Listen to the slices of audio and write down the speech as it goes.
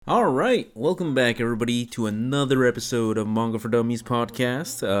All right, welcome back, everybody, to another episode of Manga for Dummies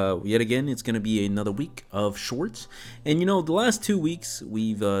podcast. Yet again, it's going to be another week of shorts. And the last 2 weeks,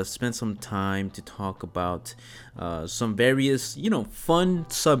 we've spent some time to talk about some various, fun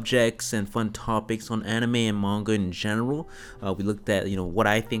subjects and fun topics on anime and manga in general. We looked at, what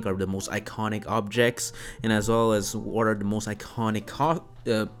I think are the most iconic objects, and as well as what are the most iconic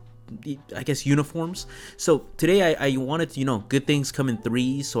uniforms. So today I wanted to, good things come in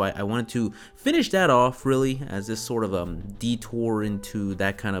threes. So I wanted to finish that off really as this sort of detour into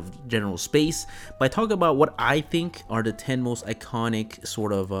that kind of general space by talking about what I think are the 10 most iconic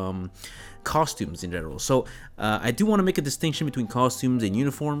sort of costumes in general. So I do want to make a distinction between costumes and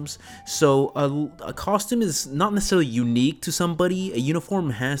uniforms. So a costume is not necessarily unique to somebody. A uniform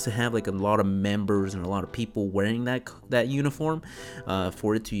has to have like a lot of members and a lot of people wearing that uniform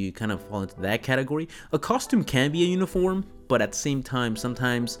for it to kind of fall into that category. A costume can be a uniform, but at the same time,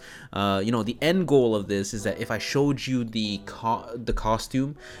 sometimes, the end goal of this is that if I showed you the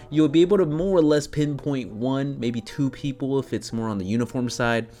costume, you'll be able to more or less pinpoint one, maybe two people if it's more on the uniform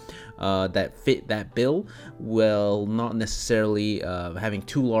side that fit that bill, while not necessarily having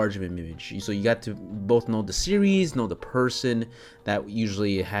too large of an image. So you got to both know the series, know the person that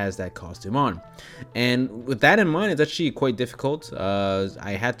usually has that costume on. And with that in mind, it's actually quite difficult.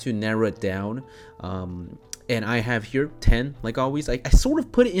 I had to narrow it down. And I have here 10, like always. I sort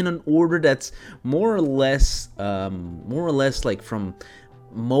of put it in an order that's more or less like from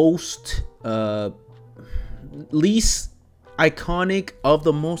most least iconic of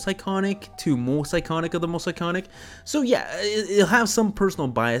the most iconic to most iconic of the most iconic. So yeah, it'll have some personal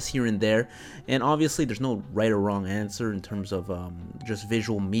bias here and there, and obviously there's no right or wrong answer in terms of just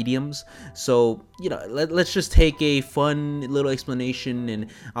visual mediums. So let's just take a fun little explanation, and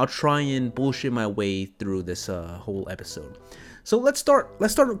I'll try and bullshit my way through this whole episode. So let's start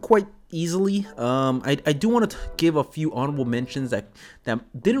quite easily. I do want to give a few honorable mentions that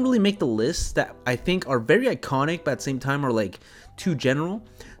didn't really make the list, that I think are very iconic but at the same time are like too general.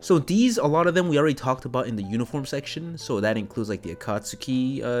 So a lot of them we already talked about in the uniform section. So that includes like the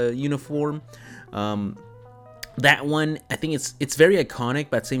Akatsuki uniform. That one, I think it's very iconic,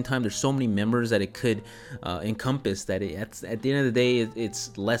 but at the same time, there's so many members that it could encompass that at the end of the day,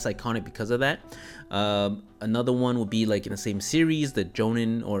 it's less iconic because of that. Another one would be like in the same series, the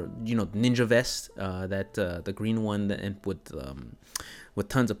Jonin or ninja vest, that the green one that with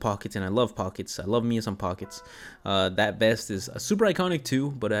tons of pockets, and I love pockets. I love me some pockets. That vest is super iconic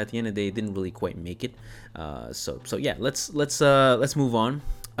too, but at the end of the day, it didn't really quite make it. So yeah, let's move on.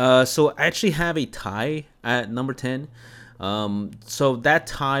 So I actually have a tie at number 10. So that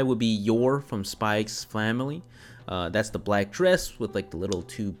tie would be Yor from Spike's Family. That's the black dress with like the little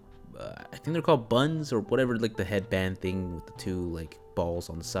two, I think they're called buns or whatever, like the headband thing with the two like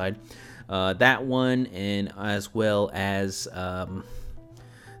balls on the side. That one, and as well as the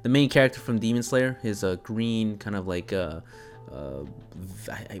main character from Demon Slayer, his green kind of like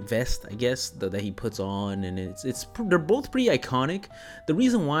vest, I guess, that he puts on, and they're both pretty iconic. The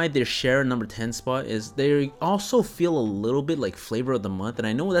reason why they share a number 10 spot is they also feel a little bit like flavor of the month, and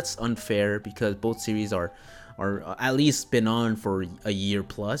I know that's unfair because both series are at least been on for a year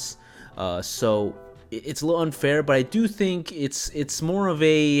plus, so it's a little unfair, but I do think it's more of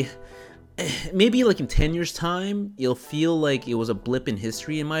a, maybe like in 10 years time you'll feel like it was a blip in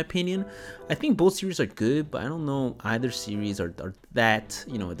history, in my opinion. I think both series are good, but I don't know either series are that,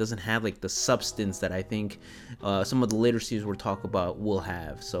 it doesn't have like the substance that I think some of the later series we'll talk about will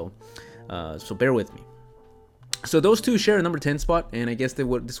have. So bear with me. So those two share a number 10 spot, and I guess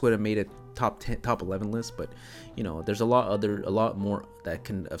this would have made a top 11 list, but there's a lot more that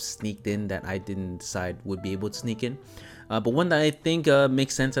can have sneaked in that I didn't decide would be able to sneak in. But one that I think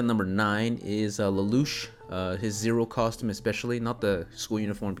makes sense at number 9 is Lelouch, his Zero costume especially, not the school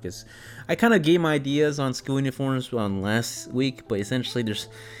uniform, because I kind of gave my ideas on school uniforms on last week, but essentially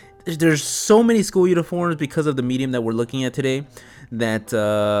there's so many school uniforms because of the medium that we're looking at today that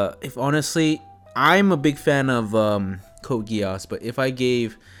if honestly, I'm a big fan of Code Geass, but if I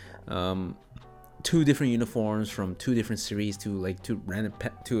gave two different uniforms from two different series to a random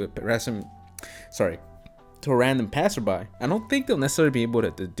passerby, I don't think they'll necessarily be able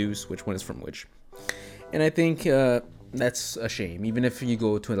to deduce which one is from which. And I think that's a shame. Even if you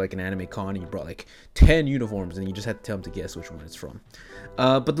go to like an anime con and you brought like 10 uniforms and you just had to tell them to guess which one it's from.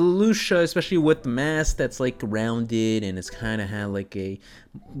 But the Lelouch, especially with the mask that's like rounded and it's kind of had like a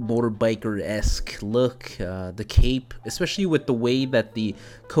motorbiker-esque look, the cape, especially with the way that the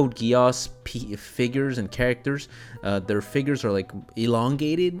Code Geass figures and characters, their figures are like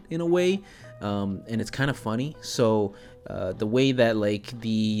elongated in a way. And it's kind of funny. So The way that like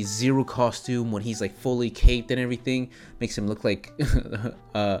the Zero costume when he's like fully caped and everything makes him look like a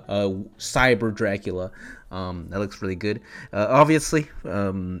cyber Dracula. That looks really good. Obviously,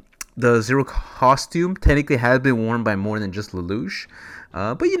 the Zero costume technically has been worn by more than just Lelouch.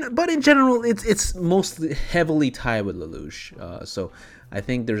 But in general, it's mostly heavily tied with Lelouch. So I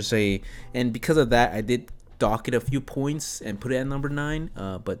think and because of that, I did dock it a few points and put it at number 9.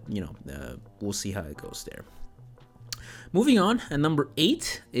 But we'll see how it goes there. Moving on, at number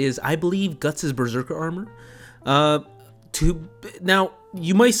 8 is, I believe, Guts' Berserker armor. Now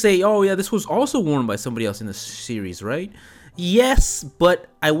you might say, oh yeah, this was also worn by somebody else in the series, right? Yes, but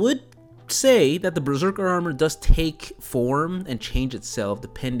I would say that the Berserker armor does take form and change itself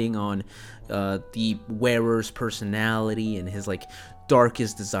depending on the wearer's personality and his like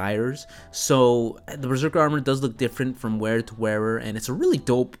darkest desires. So the Berserker armor does look different from wearer to wearer, and it's a really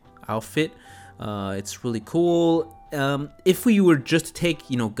dope outfit. It's really cool. If we were just to take,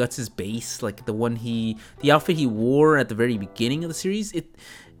 Guts' base, like the outfit he wore at the very beginning of the series,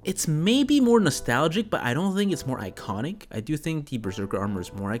 it's maybe more nostalgic, but I don't think it's more iconic. I do think the Berserker armor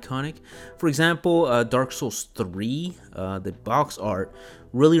is more iconic. For example, Dark Souls 3, the box art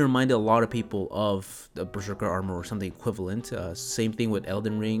really reminded a lot of people of the Berserker armor or something equivalent. Same thing with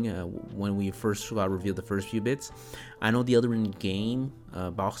Elden Ring when we first got revealed the first few bits. I know the Elden Ring game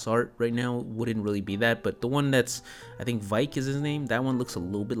box art right now wouldn't really be that, but the one that's, I think Vike is his name, that one looks a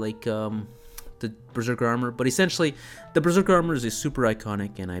little bit like the Berserker armor. But essentially, the Berserker armor is super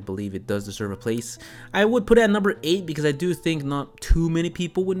iconic, and I believe it does deserve a place. I would put it at number 8 because I do think not too many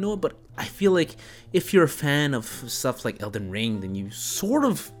people would know it, but I feel like if you're a fan of stuff like Elden Ring, then you sort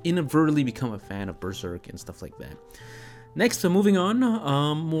of inadvertently become a fan of Berserk and stuff like that. Next, moving on,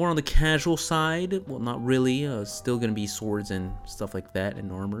 more on the casual side. Well, not really. Still gonna be swords and stuff like that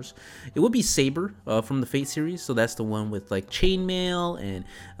and armors. It would be Saber from the Fate series. So that's the one with like chainmail and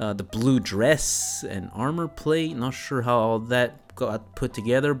the blue dress and armor plate. Not sure how all that got put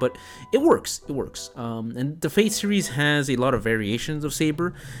together, but it works. It works. And the Fate series has a lot of variations of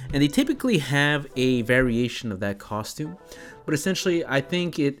Saber, and they typically have a variation of that costume. But essentially, I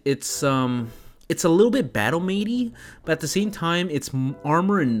think it's a little bit battle-matey, but at the same time, it's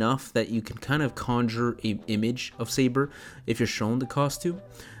armor enough that you can kind of conjure an image of Saber if you're shown the costume.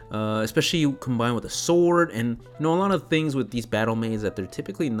 Especially combined with a sword, and a lot of things with these battle maids that they're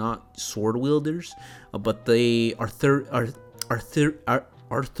typically not sword wielders, but they are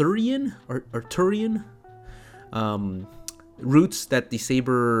Arthurian roots that the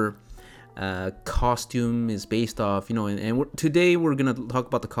Saber costume is based off, and today we're gonna talk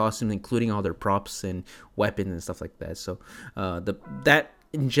about the costume, including all their props and weapons and stuff like that. So that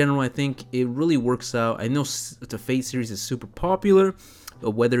in general, I think it really works out. I know the Fate series is super popular,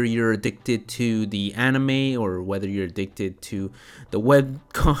 but whether you're addicted to the anime or whether you're addicted to the web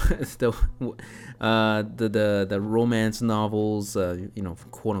the romance novels,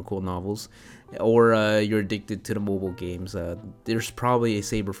 quote unquote novels, or you're addicted to the mobile games, there's probably a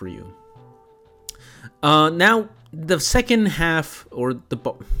Saber for you. Now, the second half, or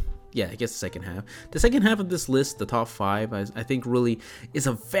I guess the second half. The second half of this list, the top 5, I think really is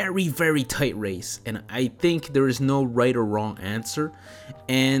a very, very tight race. And I think there is no right or wrong answer.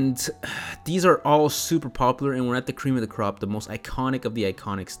 And these are all super popular, and we're at the cream of the crop, the most iconic of the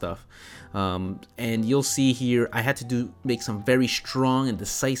iconic stuff. And you'll see here, I had to make some very strong and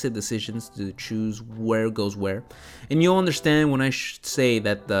decisive decisions to choose where goes where. And you'll understand when I say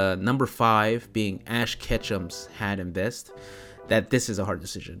that the number 5 being Ash Ketchum's Hat and Vest, that this is a hard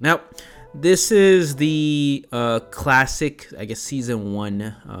decision. Now, this is the classic, I guess, season 1,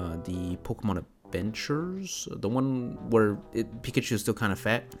 the Pokemon Adventures, the one where Pikachu is still kind of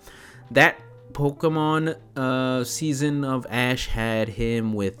fat. That Pokemon season of Ash had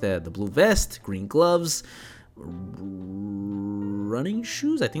him with the blue vest, green gloves, running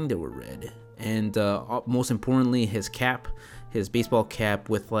shoes, I think they were red, and most importantly, his cap. His baseball cap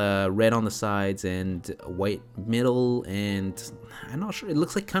with red on the sides and white middle, and I'm not sure, it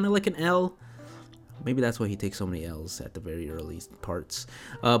looks like kind of like an L. Maybe that's why he takes so many L's at the very early parts.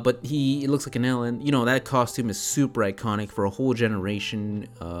 But it looks like an L, and that costume is super iconic for a whole generation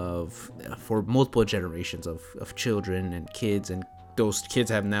for multiple generations of children and kids, and those kids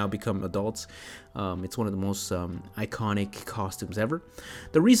have now become adults. It's one of the most iconic costumes ever.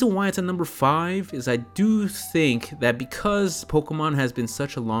 The reason why it's at number 5 is I do think that because Pokemon has been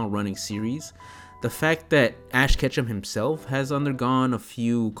such a long-running series, the fact that Ash Ketchum himself has undergone a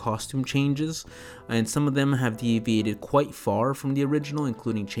few costume changes, and some of them have deviated quite far from the original,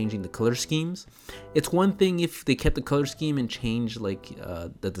 including changing the color schemes. It's one thing if they kept the color scheme and changed like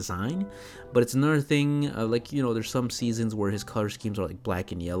the design, but it's another thing like, you know, there's some seasons where his color schemes are like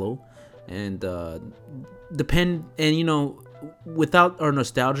black and yellow, and you know, without our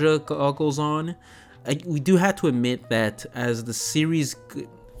nostalgia goggles on, we do have to admit that as the series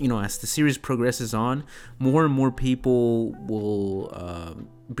progresses on, more and more people will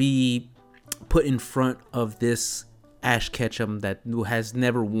be put in front of this Ash Ketchum that has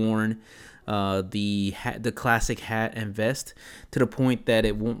never worn the classic hat and vest, to the point that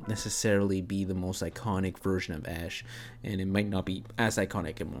it won't necessarily be the most iconic version of Ash, and it might not be as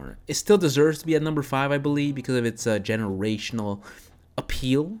iconic anymore. It still deserves to be at number 5, I believe, because of its generational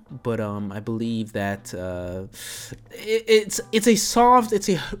appeal, but I believe that it's a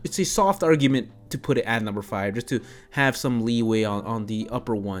soft argument to put it at number 5, just to have some leeway on the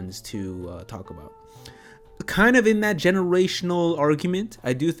upper ones to talk about. Kind of in that generational argument,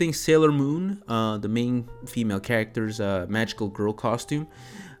 I do think Sailor Moon, the main female character's magical girl costume,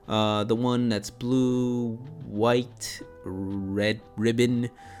 the one that's blue, white, red ribbon.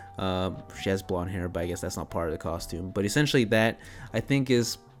 She has blonde hair, but I guess that's not part of the costume. But essentially that, I think,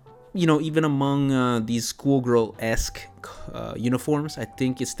 is, you know, even among these schoolgirl-esque uniforms, I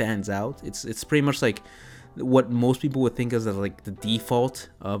think it stands out. It's pretty much like what most people would think of as like the default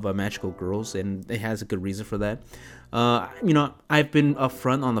of magical girls, and it has a good reason for that. You know, I've been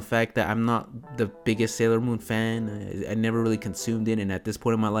upfront on the fact that I'm not the biggest Sailor Moon fan. I never really consumed it, and at this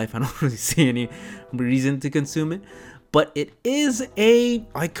point in my life, I don't really see any reason to consume it. But it is a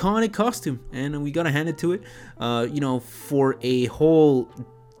iconic costume, and we gotta hand it to it. You know, for a whole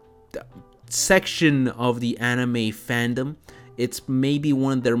section of the anime fandom, it's maybe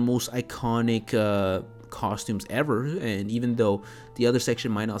one of their most iconic costumes ever. And even though the other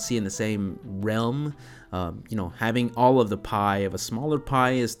section might not see in the same realm, you know, having all of the pie of a smaller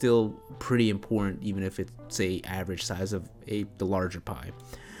pie is still pretty important, even if it's a average size of the larger pie.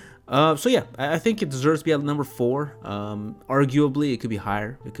 So yeah, I think it deserves to be at number 4. Arguably, it could be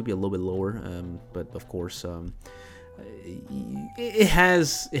higher. It could be a little bit lower. But of course, it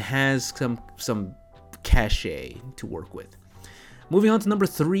has some cachet to work with. Moving on to number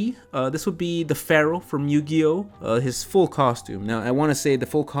 3, this would be the Pharaoh from Yu-Gi-Oh! His full costume. Now, I want to say the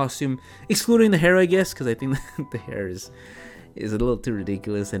full costume, excluding the hair, I guess, because I think the hair is a little too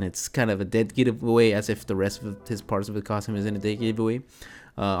ridiculous, and it's kind of a dead giveaway, as if the rest of his parts of the costume is in a dead giveaway.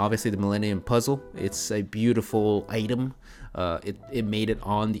 Obviously, the Millennium Puzzle. It's a beautiful item. It made it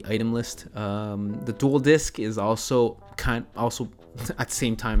on the item list. The Dual Disc is also at the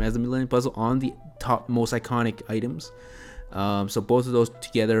same time as the Millennium Puzzle on the top most iconic items. So both of those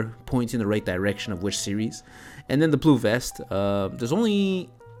together point in the right direction of which series. And then the blue vest. There's only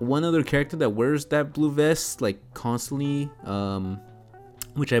one other character that wears that blue vest like constantly,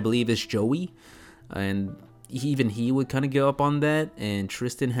 which I believe is Joey, and even he would kind of go up on that. And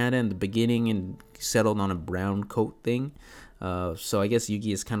Tristan had it in the beginning and settled on a brown coat thing. So I guess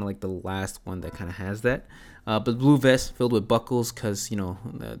Yugi is kind of like the last one that kind of has that. But blue vest filled with buckles, because, you know,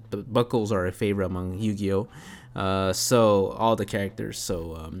 the buckles are a favorite among Yu-Gi-Oh! So all the characters.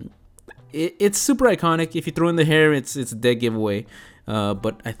 So it's super iconic. If you throw in the hair, it's a dead giveaway.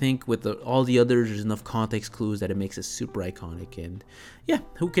 But I think with all the others, there's enough context clues that it makes it super iconic. And yeah,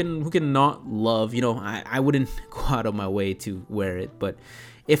 who can not love? You know, I wouldn't go out of my way to wear it, but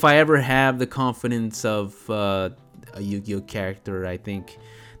if I ever have the confidence of a Yu-Gi-Oh! Character, I think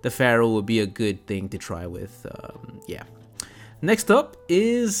the Pharaoh would be a good thing to try with. Yeah. Next up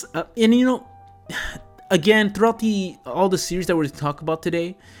is, and you know, again, throughout all the series that we're going to talk about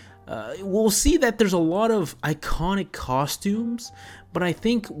today, we'll see that there's a lot of iconic costumes, but I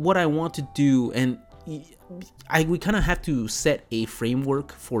think what I want to do, and we kind of have to set a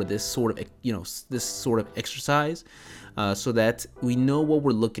framework for this sort of exercise, so that we know what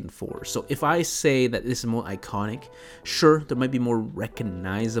we're looking for. So if I say that this is more iconic, sure, there might be more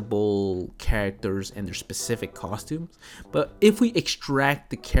recognizable characters and their specific costumes, but if we extract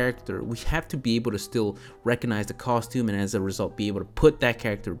the character, we have to be able to still recognize the costume, and as a result be able to put that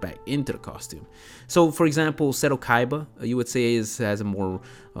character back into the costume. So for example, Seto Kaiba, you would say has a more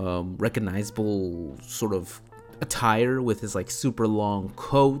recognizable sort of attire, with his like super long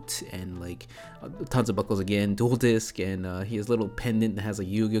coat and like tons of buckles, again, dual disc, and he has a little pendant that has a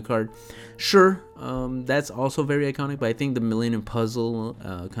Yu-Gi-Oh card. Sure, that's also very iconic, but I think the Millennium Puzzle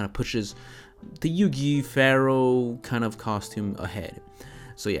kind of pushes the Yu-Gi Pharaoh kind of costume ahead.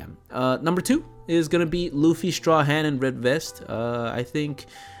 So yeah, number 2 is gonna be Luffy, straw hat and red vest. I think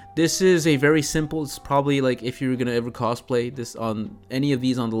This is a very simple. It's probably like if you're gonna ever cosplay this on any of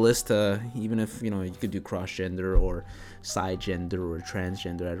these on the list, even if you could do cross gender or side gender or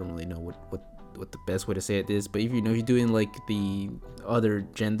transgender. I don't really know what the best way to say it is, but if you're doing like the other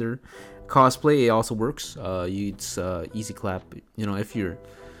gender cosplay, it also works. It's easy clap.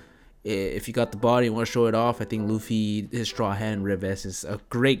 If you got the body and want to show it off, I think Luffy, his straw hat and red vest is a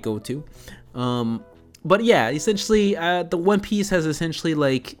great go-to. But yeah, essentially, the One Piece has essentially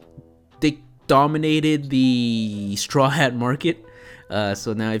like they dominated the straw hat market.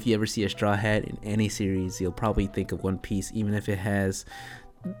 So now, if you ever see a straw hat in any series, you'll probably think of One Piece, even if it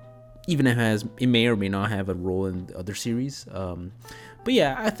may or may not have a role in other series. But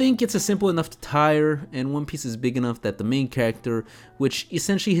yeah, I think it's a simple enough to tire, and One Piece is big enough that the main character, which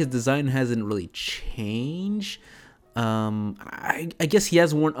essentially his design hasn't really changed. I guess he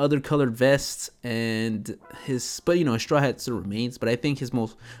has worn other colored vests and his straw hat still remains, but I think his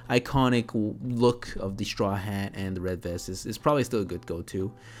most iconic look of the straw hat and the red vest is probably still a good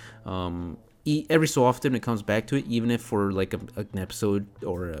go-to. Every so often it comes back to it, even if for like an episode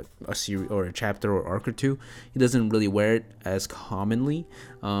or a series or a chapter or arc or two, he doesn't really wear it as commonly.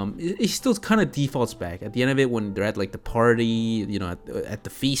 He still kind of defaults back at the end of it when they're at like the party, at the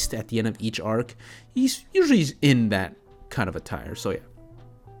feast at the end of each arc. He's usually in that kind of attire. So yeah.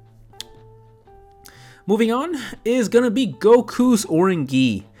 Moving on is gonna be Goku's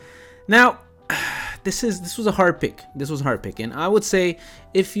Orangi. Now, this was a hard pick. And I would say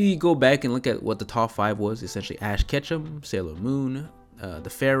if you go back and look at what the top 5 was, essentially Ash Ketchum, Sailor Moon, the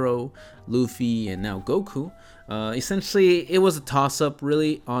Pharaoh, Luffy, and now Goku. Essentially, it was a toss-up,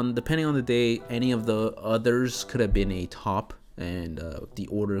 really. Depending on the day, any of the others could have been a top, and the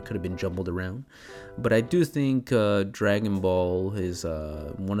order could have been jumbled around. But I do think Dragon Ball is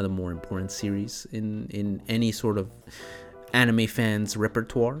one of the more important series in any sort of anime fans'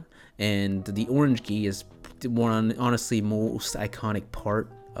 repertoire. And the Orange Gi is one, honestly, most iconic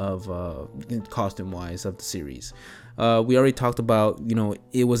part of costume-wise of the series. We already talked about,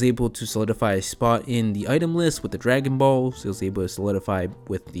 it was able to solidify a spot in the item list with the Dragon Balls. It was able to solidify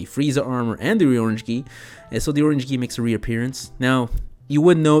with the Frieza armor and the Orange Gi. And so the Orange Gi makes a reappearance. Now, you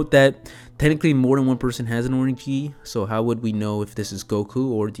would note that technically more than one person has an Orange Gi. So how would we know if this is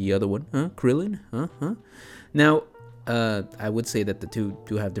Goku or the other one? Krillin? Now, I would say that the two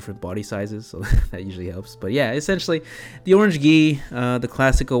do have different body sizes, so that usually helps. But yeah, essentially, the Orange Gi, the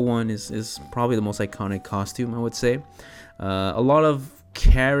classical one, is probably the most iconic costume, I would say. A lot of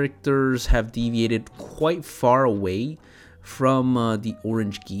characters have deviated quite far away from the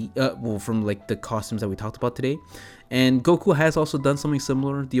Orange Gi, from like the costumes that we talked about today. And Goku has also done something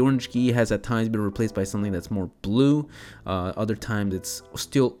similar. The Orange Gi has at times been replaced by something that's more blue. Other times it's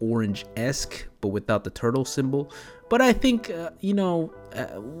still orange-esque, but without the turtle symbol. But I think, at the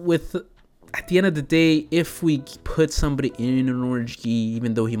end of the day, if we put somebody in an Orange Gi,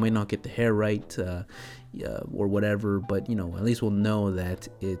 even though he might not get the hair right, or whatever, but at least we'll know that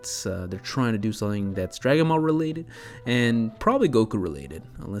it's they're trying to do something that's Dragon Ball related and probably Goku related,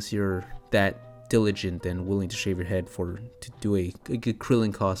 unless you're that diligent and willing to shave your head to do a good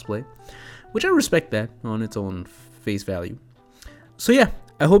Krillin cosplay, which I respect that on its own face value. So yeah,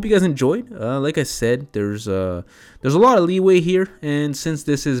 I hope you guys enjoyed. Like I said, there's a lot of leeway here, and since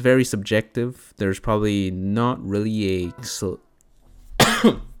this is very subjective, there's probably not really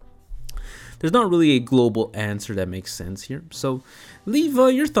there's not really a global answer that makes sense here. So leave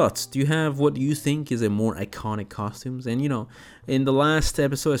your thoughts. Do you have what you think is a more iconic costumes? And in the last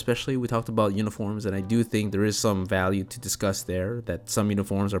episode especially, we talked about uniforms, and I do think there is some value to discuss there, that some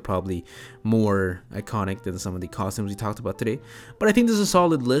uniforms are probably more iconic than some of the costumes we talked about today. But I think this is a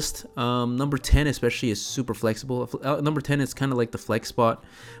solid list. Number 10 especially is super flexible. Number 10 is kind of like the flex spot,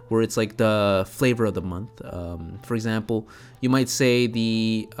 where it's like the flavor of the month. For example, you might say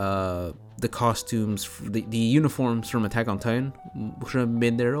the costumes, the uniforms from Attack on Titan should have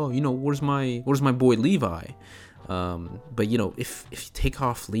been there. Oh, where's my boy Levi? But if you take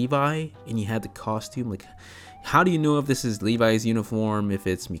off Levi and you had the costume, like, how do you know if this is Levi's uniform, if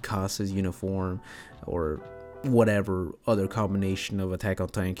it's Mikasa's uniform, or whatever other combination of Attack on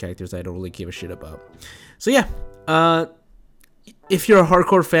Titan characters I don't really give a shit about? So yeah, if you're a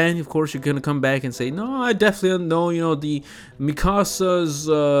hardcore fan, of course you're gonna come back and say, no, I definitely know, the Mikasa's,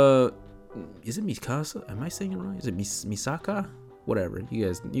 is it Mikasa? Am I saying it right? Is it Misaka? Whatever. You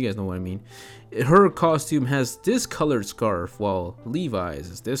guys know what I mean. Her costume has this colored scarf, while Levi's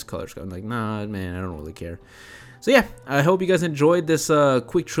is this colored scarf. I'm like, nah, man, I don't really care. So yeah, I hope you guys enjoyed this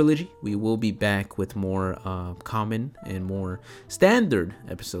quick trilogy. We will be back with more common and more standard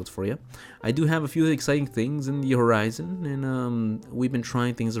episodes for you. I do have a few exciting things in the horizon, and we've been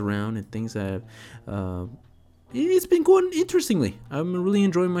trying things around and things that it's been going interestingly. I'm really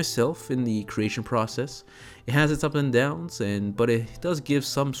enjoying myself in the creation process. It has its ups and downs, but it does give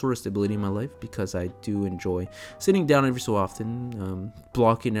some sort of stability in my life because I do enjoy sitting down every so often,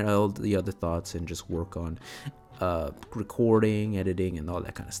 blocking out the other thoughts, and just work on recording, editing, and all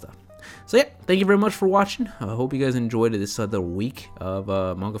that kind of stuff. So yeah, thank you very much for watching. I hope you guys enjoyed this other week of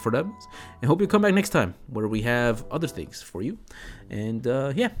Manga for Dummies, and hope you come back next time where we have other things for you. And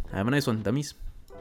yeah, have a nice one, dummies.